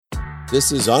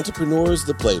This is Entrepreneurs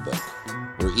the Playbook,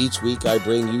 where each week I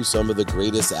bring you some of the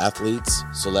greatest athletes,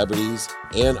 celebrities,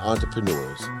 and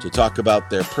entrepreneurs to talk about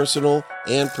their personal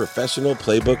and professional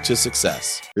playbook to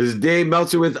success. This is Dave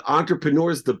Meltzer with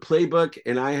Entrepreneurs the Playbook,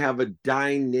 and I have a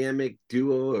dynamic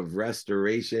duo of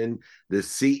restoration. The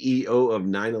CEO of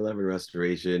 9/11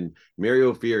 Restoration, Miri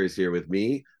Offir, is here with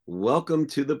me. Welcome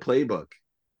to the Playbook.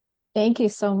 Thank you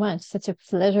so much. Such a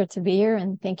pleasure to be here,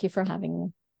 and thank you for having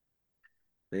me.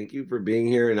 Thank you for being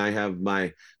here. And I have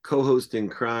my co-host in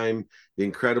crime, the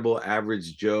incredible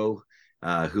Average Joe,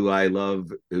 who I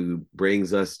love, who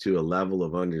brings us to a level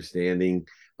of understanding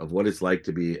of what it's like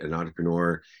to be an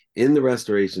entrepreneur in the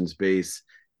restoration space,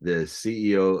 the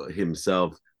CEO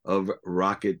himself of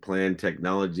Rocket Plan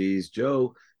Technologies.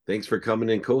 Joe, thanks for coming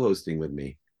and co-hosting with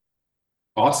me.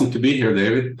 Awesome to be here,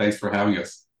 David. Thanks for having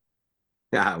us.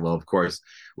 Yeah, well, of course.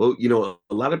 Well,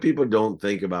 a lot of people don't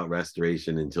think about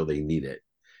restoration until they need it.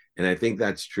 And I think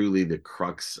that's truly the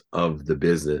crux of the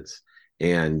business.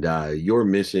 And your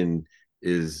mission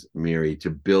is, Miri, to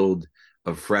build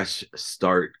a fresh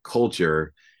start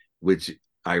culture, which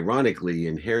ironically,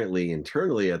 inherently,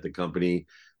 internally at the company,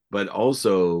 but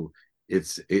also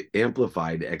it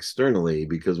amplified externally,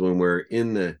 because when we're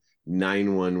in the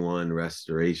 911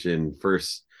 restoration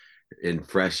first and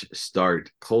fresh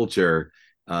start culture,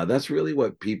 that's really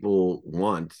what people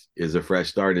want, is a fresh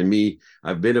start. And me,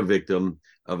 I've been a victim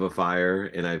of a fire,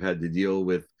 and I've had to deal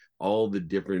with all the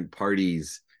different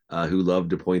parties who love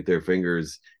to point their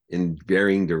fingers in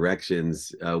varying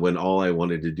directions, when all I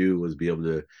wanted to do was be able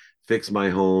to fix my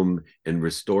home and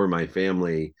restore my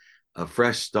family. A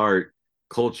fresh start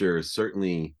culture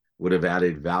certainly would have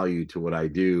added value to what I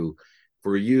do.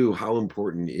 For you, how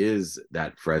important is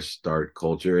that fresh start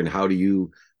culture, and how do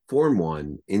you form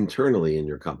one internally in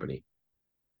your company?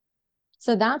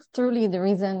 So that's truly the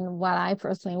reason why I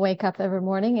personally wake up every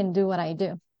morning and do what I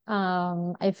do.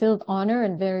 I feel honored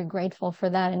and very grateful for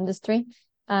that industry.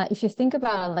 If you think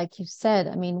about it, like you said,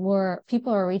 I mean,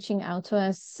 people are reaching out to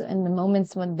us in the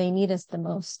moments when they need us the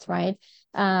most, right?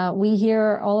 We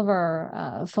hear all of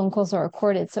our phone calls are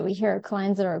recorded, so we hear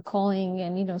clients that are calling,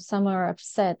 and some are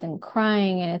upset and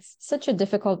crying, and it's such a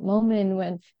difficult moment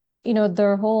when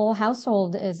their whole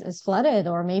household is flooded,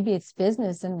 or maybe it's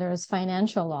business and there's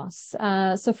financial loss.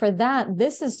 So for that,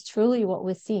 this is truly what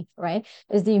we see, right?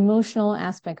 Is the emotional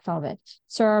aspect of it.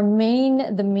 So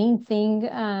the main thing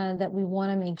that we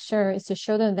want to make sure is to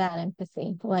show them that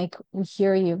empathy. Like, we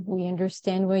hear you, we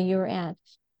understand where you're at,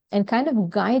 and kind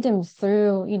of guide them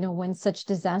through, when such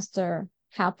disaster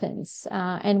happens.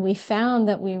 And we found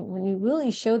that when you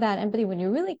really show that empathy, when you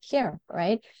really care,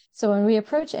 right? So when we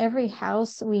approach every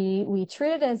house, we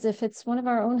treat it as if it's one of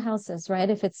our own houses, right?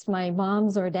 If it's my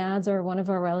mom's or dad's or one of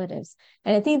our relatives.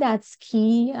 And I think that's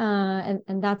key,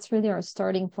 and that's really our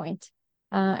starting point.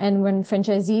 And when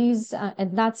franchisees,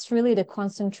 and that's really the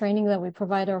constant training that we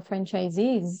provide our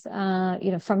franchisees,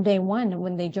 from day one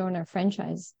when they join our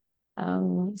franchise.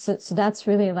 So that's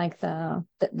really like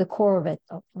the core of it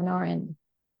on our end.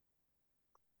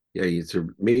 Yeah, it's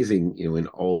amazing, in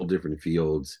all different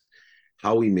fields,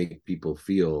 how we make people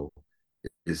feel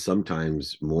is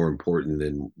sometimes more important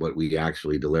than what we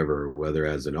actually deliver, whether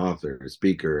as an author, a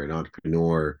speaker, an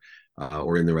entrepreneur,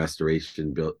 or in the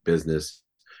restoration business.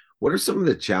 What are some of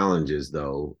the challenges,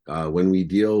 though, when we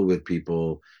deal with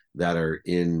people that are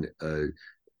in a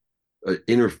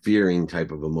interfering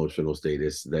type of emotional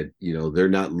status, that they're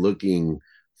not looking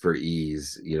for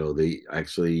ease? They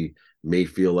actually may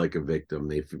feel like a victim.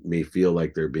 They may feel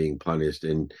like they're being punished,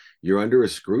 and you're under a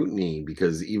scrutiny,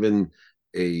 because even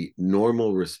a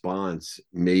normal response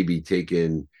may be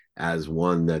taken as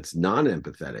one that's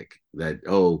non-empathetic, that,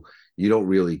 oh, you don't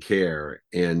really care.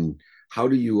 And how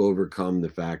do you overcome the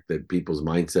fact that people's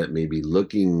mindset may be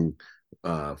looking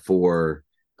for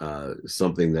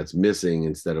something that's missing,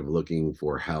 instead of looking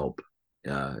for help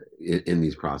in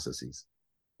these processes?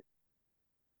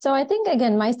 So I think,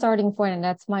 again, my starting point, and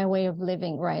that's my way of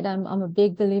living, right? I'm a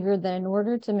big believer that in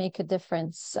order to make a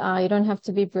difference, you don't have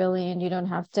to be brilliant, you don't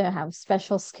have to have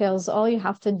special skills. All you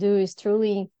have to do is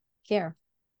truly care,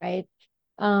 right?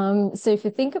 So if you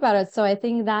think about it, so I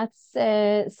think that's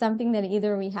something that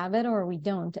either we have it or we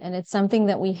don't. And it's something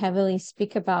that we heavily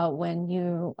speak about when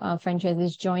you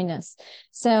franchisees join us.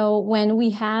 So when we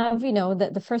have,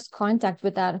 the first contact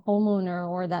with that homeowner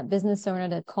or that business owner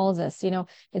that calls us,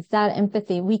 it's that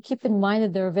empathy. We keep in mind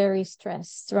that they're very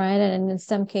stressed, right? And in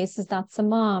some cases, that's a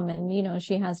mom, and,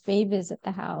 she has babies at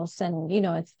the house, and,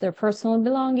 it's their personal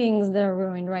belongings that are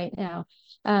ruined right now.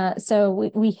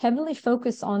 So we heavily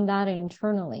focus on that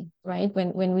internally, right?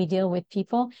 When we deal with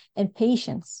people, and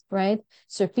patience, right?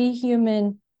 So be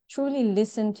human, truly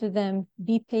listen to them,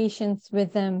 be patient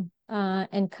with them,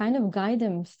 and kind of guide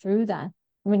them through that.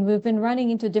 I mean, we've been running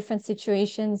into different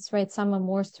situations, right? Some are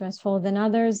more stressful than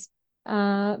others.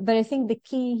 But I think the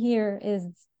key here is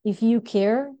if you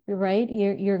care, right,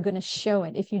 you're going to show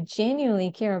it. If you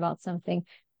genuinely care about something,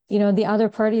 the other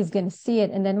party is going to see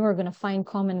it, and then we're going to find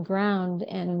common ground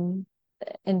and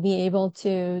be able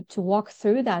to walk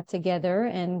through that together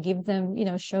and give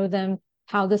them, show them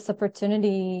how this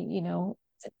opportunity,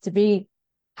 to be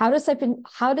how this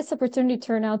opportunity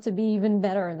turn out to be even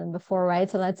better than before, right?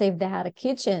 So let's say if they had a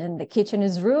kitchen and the kitchen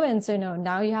is ruined, so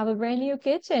now you have a brand new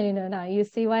kitchen, now you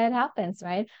see why it happens,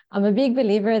 right? I'm a big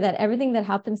believer that everything that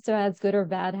happens to us, good or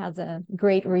bad, has a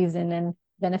great reason and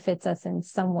benefits us in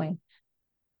some way.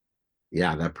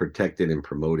 Yeah, that protected and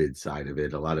promoted side of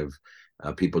it. A lot of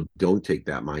people don't take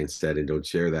that mindset and don't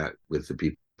share that with the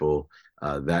people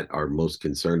that are most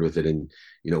concerned with it. And,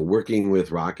 working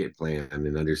with Rocket Plan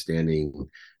and understanding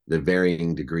the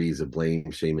varying degrees of blame,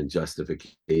 shame, and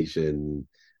justification,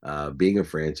 being a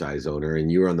franchise owner,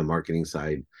 and you were on the marketing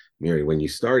side, Miri, when you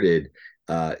started,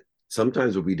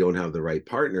 sometimes when we don't have the right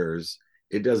partners,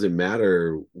 it doesn't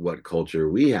matter what culture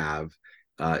we have.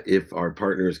 If our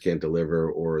partners can't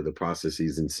deliver or the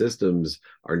processes and systems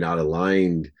are not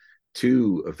aligned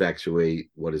to effectuate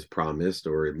what is promised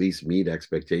or at least meet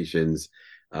expectations,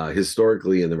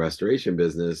 historically in the restoration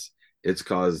business, it's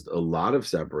caused a lot of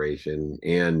separation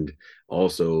and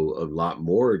also a lot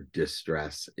more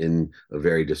distress in a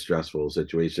very distressful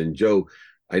situation. Joe,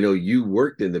 I know you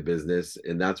worked in the business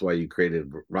and that's why you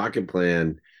created Rocket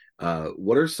Plan.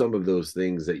 What are some of those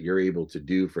things that you're able to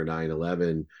do for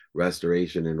 9/11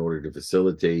 restoration in order to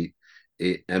facilitate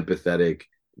empathetic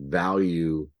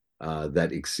value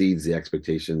that exceeds the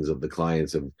expectations of the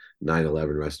clients of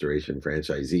 9/11 restoration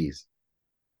franchisees?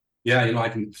 Yeah, I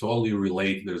can totally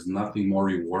relate. There's nothing more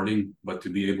rewarding but to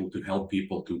be able to help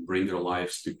people to bring their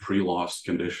lives to pre-loss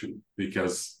condition,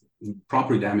 because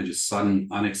property damage is sudden,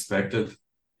 unexpected,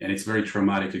 and it's very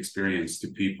traumatic experience to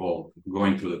people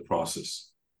going through the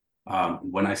process.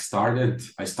 When I started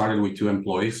with 2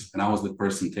 employees, and I was the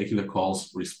person taking the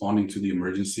calls, responding to the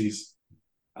emergencies,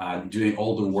 doing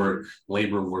all the work,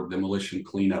 labor work, demolition,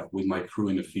 cleanup with my crew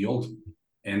in the field.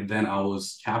 And then I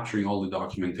was capturing all the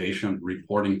documentation,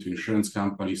 reporting to insurance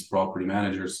companies, property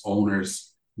managers,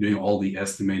 owners, doing all the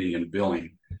estimating and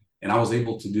billing. And I was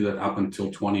able to do that up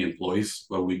until 20 employees,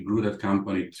 but we grew that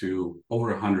company to over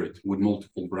 100 with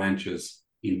multiple branches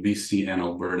in BC and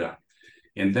Alberta.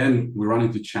 And then we run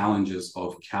into challenges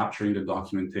of capturing the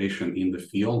documentation in the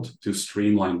field to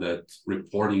streamline that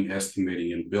reporting,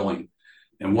 estimating, and billing.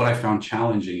 And what I found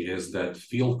challenging is that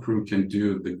field crew can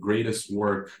do the greatest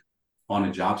work on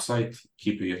a job site,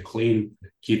 keeping it clean,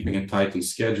 keeping it tight and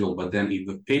scheduled. But then if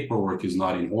the paperwork is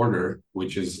not in order,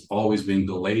 which is always being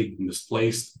delayed,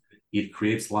 misplaced, it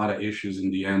creates a lot of issues in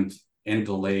the end and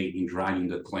delay in dragging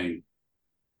the claim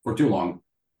for too long.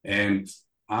 And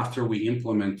after we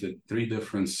implemented 3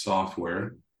 different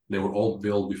software, they were all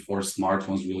built before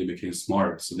smartphones really became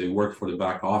smart. So they work for the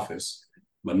back office,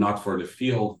 but not for the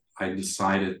field. I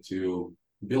decided to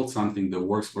build something that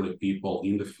works for the people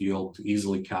in the field to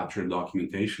easily capture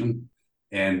documentation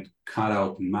and cut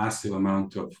out massive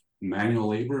amount of manual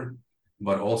labor,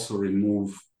 but also remove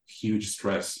huge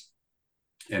stress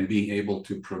and being able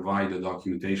to provide the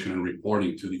documentation and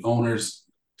reporting to the owners,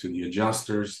 to the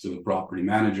adjusters, to the property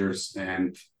managers,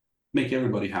 and make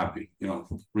everybody happy,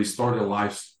 restore their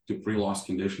lives to pre-loss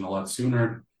condition a lot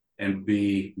sooner and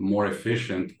be more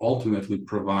efficient, ultimately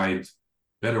provide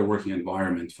better working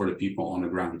environment for the people on the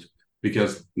ground,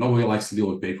 because nobody likes to deal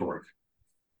with paperwork.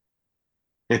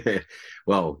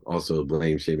 Well, also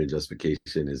blame, shame, and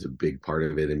justification is a big part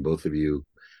of it. And both of you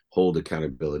hold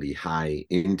accountability high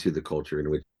into the culture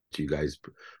in which you guys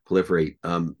proliferate.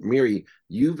 Miri,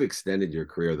 you've extended your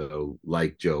career, though,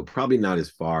 like Joe, probably not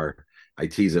as far. I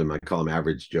tease him, I call him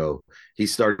Average Joe. He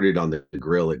started on the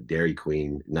grill at Dairy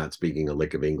Queen, not speaking a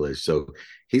lick of English. So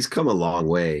he's come a long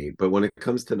way. But when it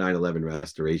comes to 9/11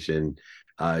 restoration,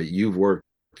 you've worked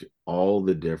all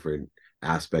the different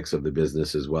aspects of the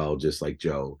business as well, just like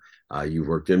Joe. You've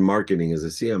worked in marketing as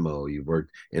a CMO, you've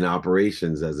worked in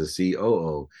operations as a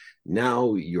COO.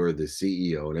 Now you're the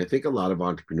CEO. And I think a lot of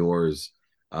entrepreneurs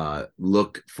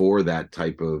look for that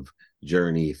type of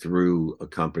journey through a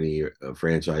company, a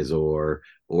franchisor,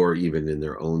 or even in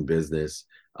their own business.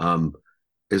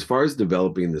 As far as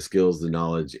developing the skills, the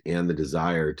knowledge, and the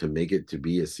desire to make it to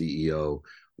be a CEO,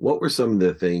 what were some of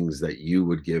the things that you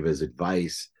would give as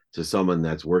advice to someone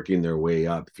that's working their way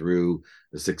up through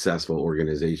a successful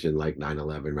organization like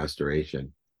 9/11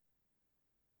 Restoration?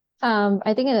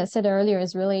 I think, as I said earlier,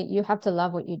 is really you have to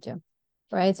love what you do.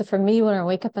 right? So for me, when I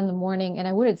wake up in the morning, and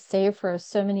I wouldn't say for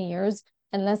so many years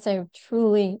unless I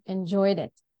truly enjoyed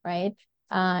it, right?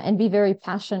 And be very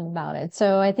passionate about it.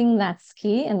 So I think that's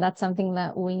key, and that's something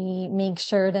that we make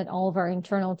sure that all of our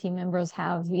internal team members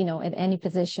have, at any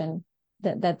position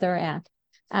that they're at.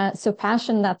 So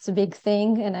passion, that's a big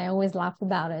thing, and I always laugh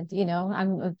about it.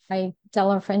 I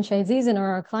tell our franchisees and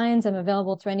our clients I'm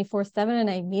available 24/7, and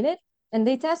I mean it, and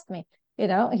they test me.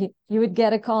 You would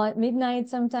get a call at midnight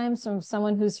sometimes from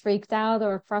someone who's freaked out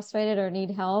or frustrated or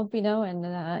need help, and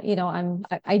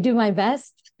I do my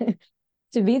best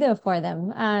to be there for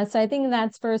them. So I think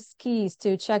that's first key, is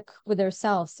to check with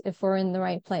ourselves if we're in the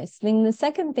right place. Then the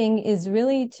second thing is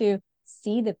really to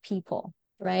see the people,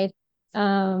 right?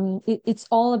 It's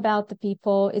all about the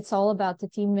people. It's all about the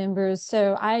team members.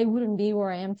 So I wouldn't be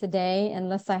where I am today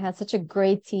unless I had such a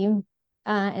great team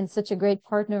and such a great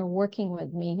partner working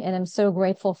with me. And I'm so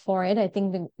grateful for it. I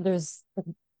think there's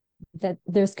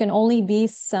can only be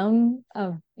some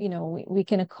of, we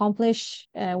can accomplish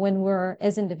when we're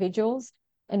as individuals,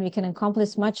 and we can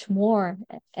accomplish much more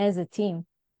as a team.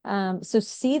 So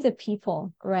see the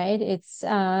people, right? It's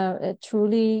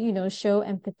truly, show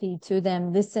empathy to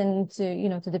them, listen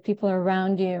to the people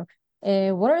around you.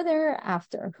 What are they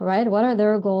after, right? What are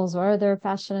their goals? What are they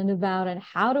passionate about? And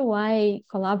how do I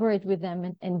collaborate with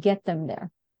them and get them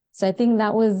there? So I think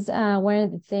that was one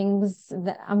of the things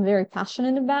that I'm very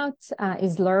passionate about,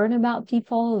 is learn about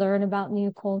people, learn about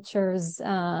new cultures.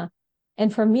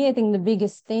 And for me, I think the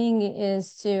biggest thing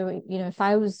is to, if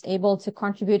I was able to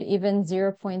contribute even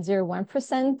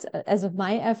 0.01% as of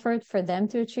my effort for them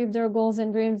to achieve their goals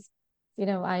and dreams,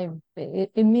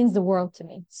 it means the world to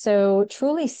me. So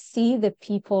truly see the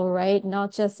people, right?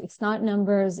 It's not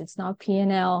numbers, it's not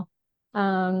P&L.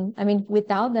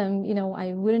 Without them,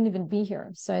 I wouldn't even be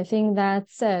here. So I think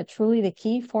that's truly the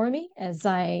key for me as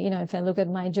if I look at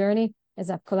my journey, as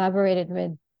I've collaborated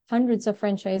with hundreds of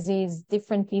franchisees,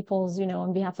 different peoples,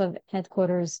 on behalf of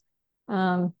headquarters.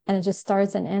 And it just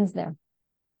starts and ends there.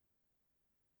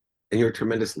 And you're a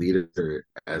tremendous leader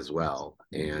as well.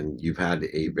 And you've had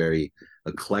a very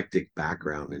eclectic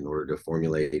background in order to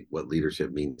formulate what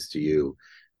leadership means to you.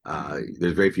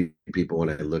 There's very few people, when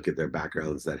I look at their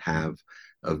backgrounds, that have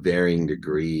a varying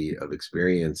degree of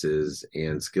experiences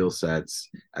and skill sets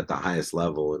at the highest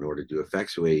level in order to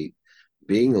effectuate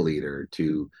being a leader,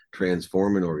 to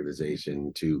transform an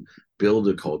organization, to build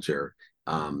a culture.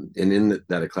 And in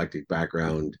that eclectic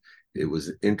background, it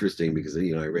was interesting because,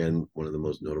 I ran one of the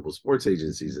most notable sports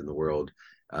agencies in the world,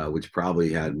 which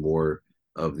probably had more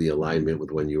of the alignment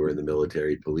with when you were in the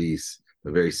military police,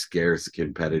 a very scarce,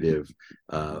 competitive,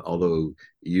 although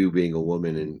you being a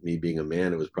woman and me being a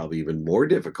man, it was probably even more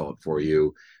difficult for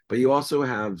you. But you also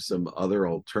have some other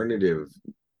alternative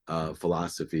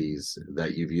philosophies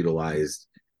that you've utilized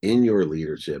in your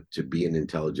leadership to be an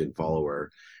intelligent follower.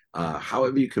 How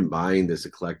have you combined this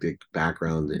eclectic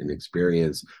background and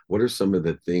experience? What are some of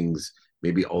the things,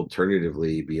 maybe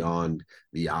alternatively, beyond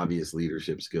the obvious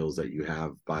leadership skills that you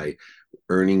have by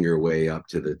earning your way up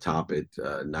to the top at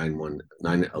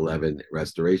 9/11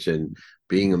 Restoration,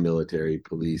 being a military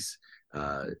police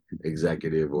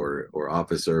executive or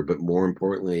officer, but more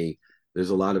importantly, there's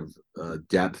a lot of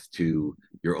depth to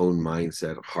your own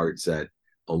mindset, heart set,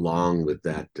 along with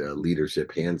that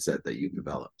leadership handset that you've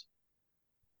developed.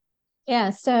 Yeah,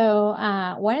 so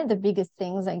one of the biggest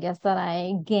things, I guess, that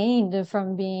I gained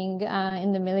from being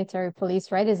in the military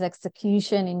police, right, is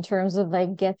execution in terms of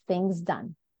get things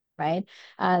done, right?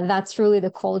 That's really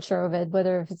the culture of it,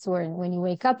 whether if it's when you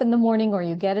wake up in the morning or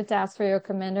you get a task for your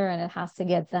commander and it has to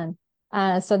get done.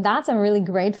 So that's I'm really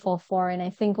grateful for. And I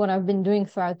think what I've been doing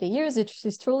throughout the years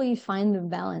is truly find the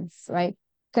balance, right?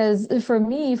 Because for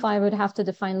me, if I would have to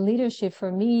define leadership,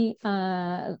 for me,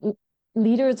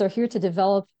 leaders are here to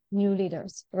develop new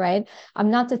leaders, right?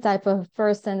 I'm not the type of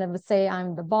person that would say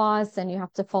I'm the boss and you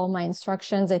have to follow my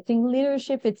instructions. I think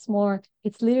leadership, it's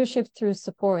leadership through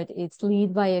support. It's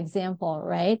lead by example,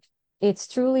 right? It's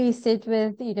truly sit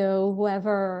with,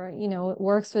 whoever,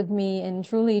 works with me and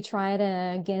truly try to,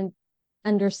 again,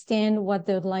 understand what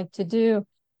they'd like to do,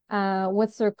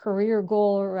 what's their career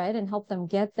goal, right? And help them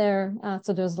get there.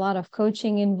 So there's a lot of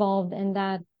coaching involved in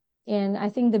that. And I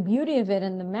think the beauty of it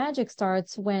and the magic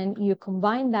starts when you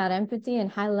combine that empathy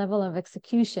and high level of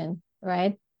execution,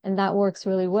 right? And that works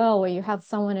really well, where you have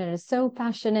someone that is so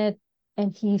passionate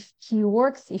and he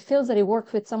feels that he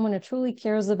works with someone who truly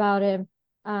cares about him,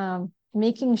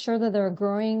 making sure that they're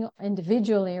growing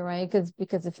individually, right?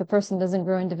 Because if a person doesn't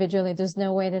grow individually, there's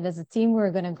no way that as a team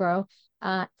we're going to grow.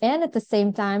 And at the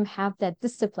same time, have that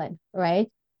discipline, right?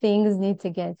 Things need to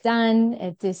get done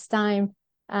at this time.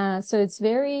 So it's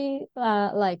very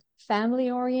like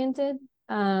family oriented,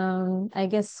 I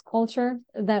guess, culture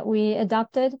that we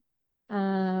adopted.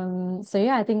 So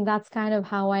yeah, I think that's kind of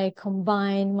how I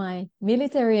combine my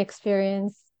military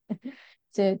experience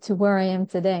to where I am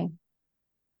today.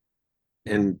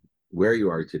 And where you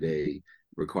are today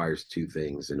requires two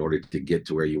things in order to get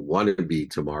to where you want to be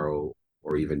tomorrow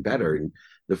or even better. And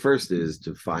the first is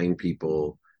to find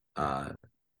people uh,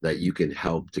 that you can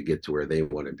help to get to where they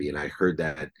want to be. And I heard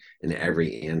that in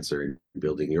every answer in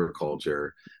building your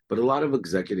culture. But a lot of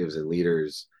executives and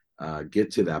leaders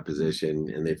get to that position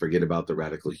and they forget about the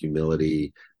radical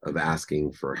humility of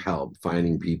asking for help,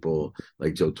 finding people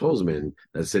like Joe Tolzman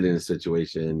that sit in a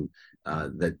situation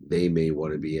that they may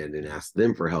want to be in and ask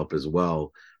them for help as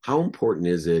well. How important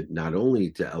is it not only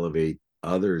to elevate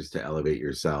others to elevate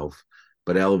yourself,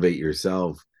 but elevate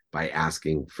yourself by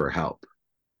asking for help?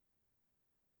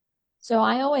 So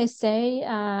I always say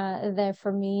that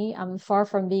for me, I'm far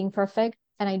from being perfect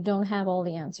and I don't have all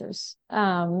the answers.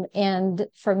 And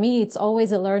for me, it's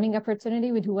always a learning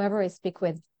opportunity with whoever I speak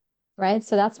with, right?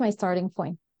 So that's my starting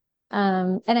point.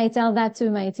 And I tell that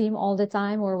to my team all the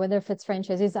time, or whether if it's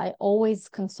franchises, I always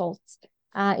consult.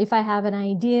 If I have an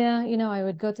idea, I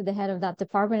would go to the head of that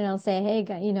department and I'll say, hey,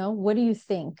 what do you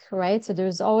think? Right. So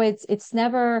there's always, it's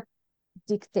never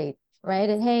dictate, right?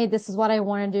 And hey, this is what I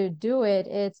want to do it.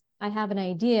 It's I have an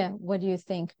idea. What do you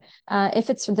think? If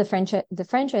it's the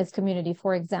franchise community,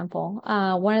 for example,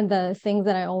 one of the things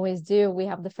that I always do, we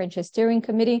have the franchise steering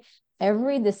committee.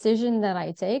 Every decision that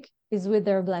I take is with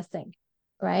their blessing,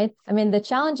 right? I mean, the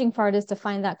challenging part is to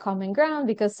find that common ground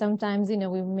because sometimes,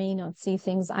 we may not see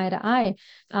things eye to eye.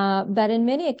 But in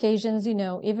many occasions,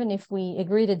 even if we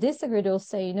agree to disagree, they'll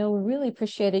say, we really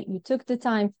appreciate it. You took the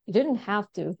time. You didn't have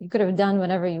to. You could have done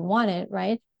whatever you wanted,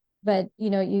 right? But,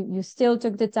 you still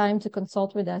took the time to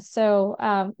consult with us. So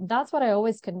that's what I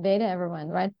always convey to everyone,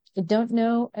 right? You don't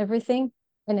know everything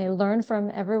and I learn from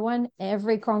everyone.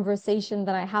 Every conversation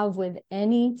that I have with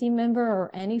any team member or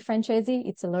any franchisee,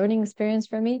 it's a learning experience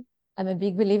for me. I'm a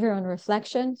big believer on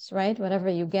reflections, right? Whatever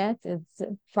you get, it's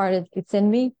part of it's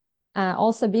in me.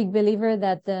 Also, big believer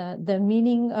that the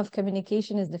meaning of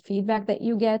communication is the feedback that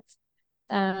you get.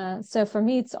 So for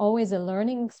me, it's always a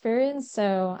learning experience.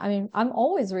 So I mean, I'm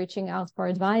always reaching out for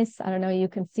advice. I don't know. You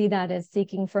can see that as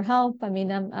seeking for help. I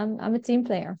mean, I'm a team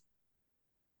player.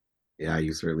 Yeah,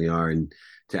 you certainly are. And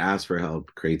to ask for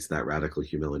help creates that radical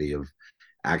humility of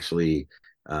actually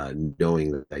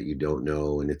knowing that you don't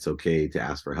know, and it's okay to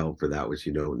ask for help for that which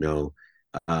you don't know.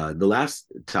 The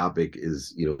last topic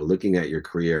is, looking at your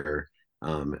career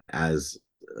as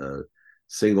a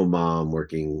single mom,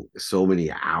 working so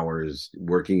many hours,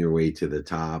 working your way to the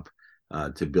top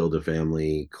to build a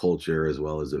family culture as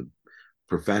well as a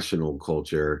professional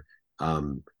culture.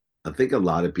 Um, I think a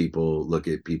lot of people look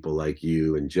at people like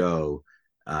you and Joe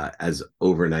as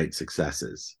overnight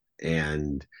successes,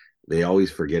 and they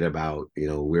always forget about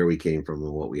where we came from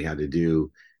and what we had to do.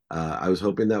 I was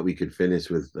hoping that we could finish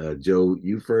with Joe.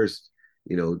 You first,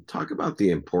 talk about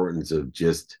the importance of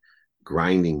just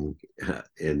grinding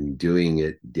and doing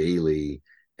it daily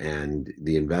and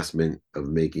the investment of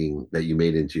making that you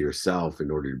made into yourself in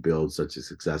order to build such a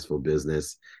successful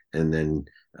business. And then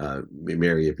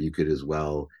Mary, if you could as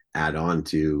well add on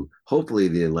to hopefully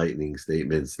the enlightening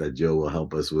statements that Joe will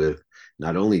help us with,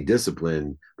 not only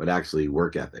discipline but actually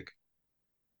work ethic.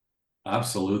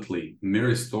 Absolutely.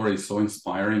 Miri's story is so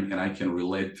inspiring, and I can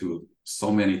relate to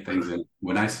so many things. And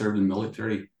when I served in the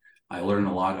military, I learned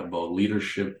a lot about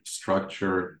leadership,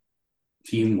 structure,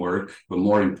 teamwork, but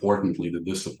more importantly, the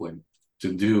discipline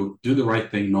to do the right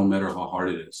thing no matter how hard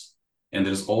it is. And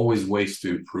there's always ways to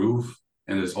improve,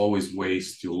 and there's always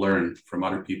ways to learn from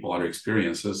other people, other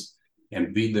experiences,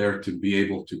 and be there to be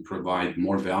able to provide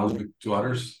more value to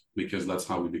others because that's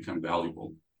how we become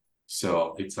valuable.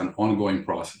 So it's an ongoing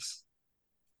process.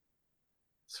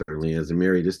 Certainly is. And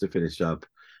Mary, just to finish up,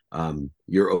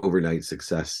 your overnight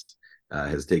success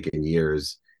has taken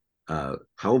years.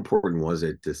 How important was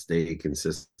it to stay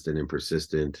consistent and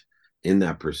persistent in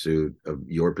that pursuit of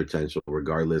your potential,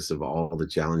 regardless of all the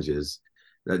challenges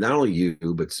that not only you,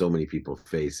 but so many people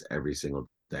face every single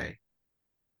day?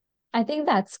 I think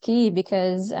that's key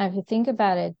because if you think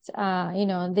about it,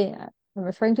 I'm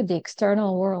referring to the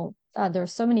external world.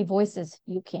 There's so many voices.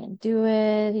 You can't do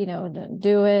it, don't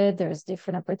do it. There's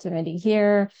different opportunity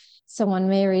here. Someone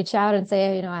may reach out and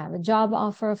say, I have a job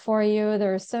offer for you.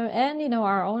 And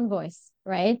our own voice,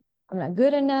 right? I'm not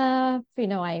good enough.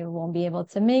 I won't be able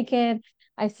to make it.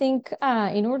 I think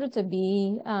in order to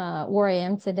be where I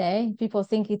am today, people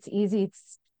think it's easy.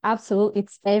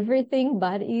 It's everything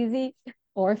but easy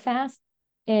or fast.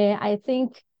 I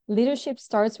think leadership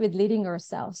starts with leading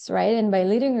ourselves, right? And by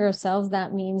leading ourselves,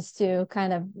 that means to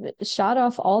kind of shut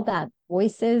off all that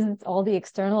voices, all the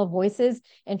external voices,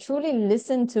 and truly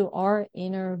listen to our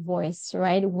inner voice,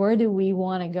 right? Where do we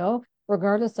want to go?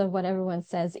 Regardless of what everyone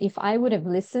says. If I would have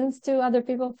listened to other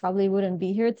people, probably wouldn't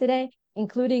be here today,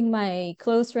 including my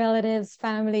close relatives,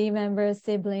 family members,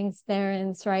 siblings,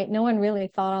 parents, right? No one really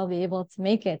thought I'll be able to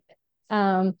make it,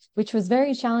 which was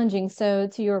very challenging. So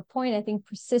to your point, I think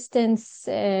persistence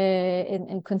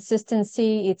and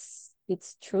consistency,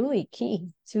 it's truly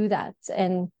key to that.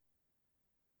 And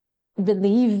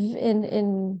believe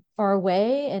in our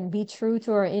way and be true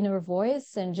to our inner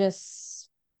voice, and just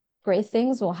great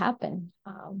things will happen.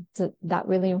 So that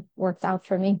really worked out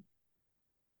for me.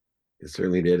 It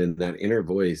certainly did. And that inner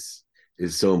voice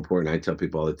is so important. I tell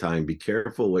people all the time, be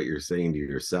careful what you're saying to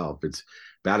yourself. It's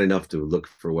bad enough to look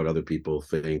for what other people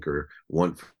think or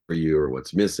want for you, or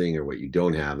what's missing or what you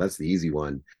don't have. That's the easy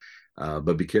one.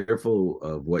 But be careful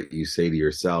of what you say to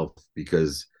yourself,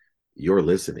 because you're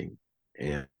listening.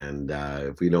 And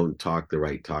if we don't talk the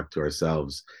right talk to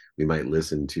ourselves, we might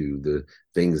listen to the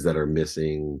things that are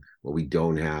missing, what we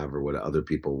don't have, or what other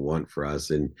people want for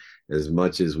us. And as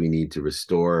much as we need to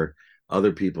restore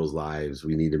other people's lives,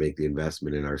 we need to make the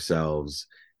investment in ourselves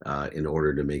in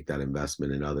order to make that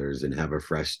investment in others and have a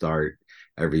fresh start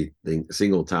everything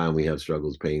single time we have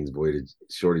struggles, pains, voidage,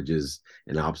 shortages,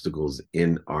 and obstacles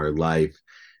in our life.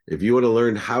 If you want to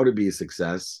learn how to be a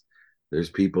success, there's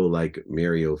people like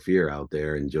Miri Offir out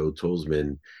there and Joe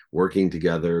Tolzman working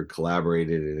together,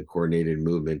 collaborated in a coordinated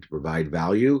movement to provide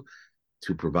value,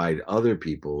 to provide other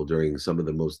people during some of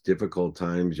the most difficult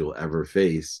times you'll ever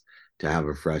face, to have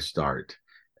a fresh start,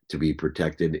 to be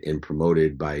protected and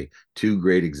promoted by two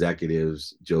great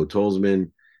executives, Joe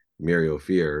Tolzman, Miri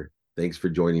Offir. Thanks for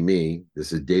joining me.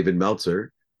 This is David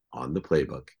Meltzer on The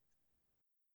Playbook.